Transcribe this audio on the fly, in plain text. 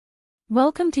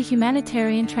Welcome to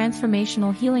Humanitarian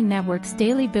Transformational Healing Network's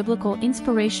daily biblical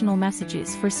inspirational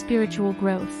messages for spiritual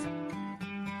growth.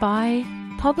 By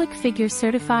public figure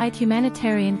certified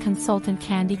humanitarian consultant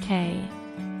Candy K.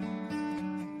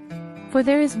 For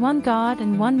there is one God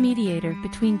and one mediator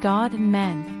between God and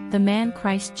men, the man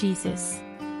Christ Jesus.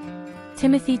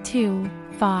 Timothy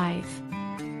 2:5.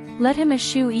 Let him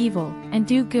eschew evil, and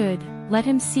do good, let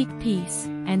him seek peace,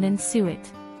 and ensue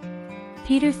it.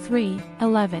 Peter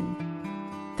 3:11.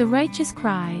 The righteous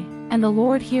cry, and the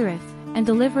Lord heareth, and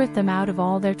delivereth them out of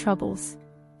all their troubles.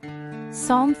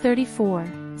 Psalm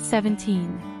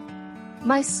 34:17.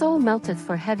 My soul melteth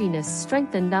for heaviness,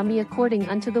 strengthen thou me according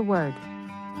unto the word.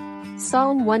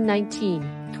 Psalm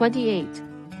 119:28.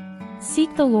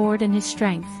 Seek the Lord in his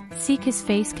strength, seek his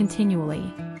face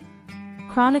continually.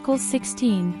 Chronicles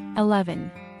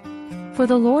 16:11. For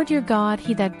the Lord your God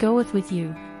he that goeth with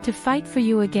you, to fight for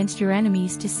you against your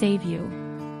enemies to save you.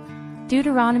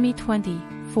 Deuteronomy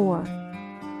 20:4.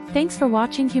 Thanks for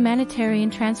watching Humanitarian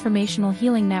Transformational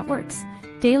Healing Network's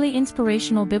daily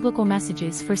inspirational biblical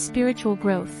messages for spiritual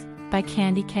growth by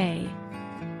Candy K.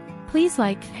 Please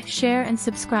like, share and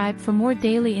subscribe for more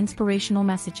daily inspirational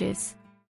messages.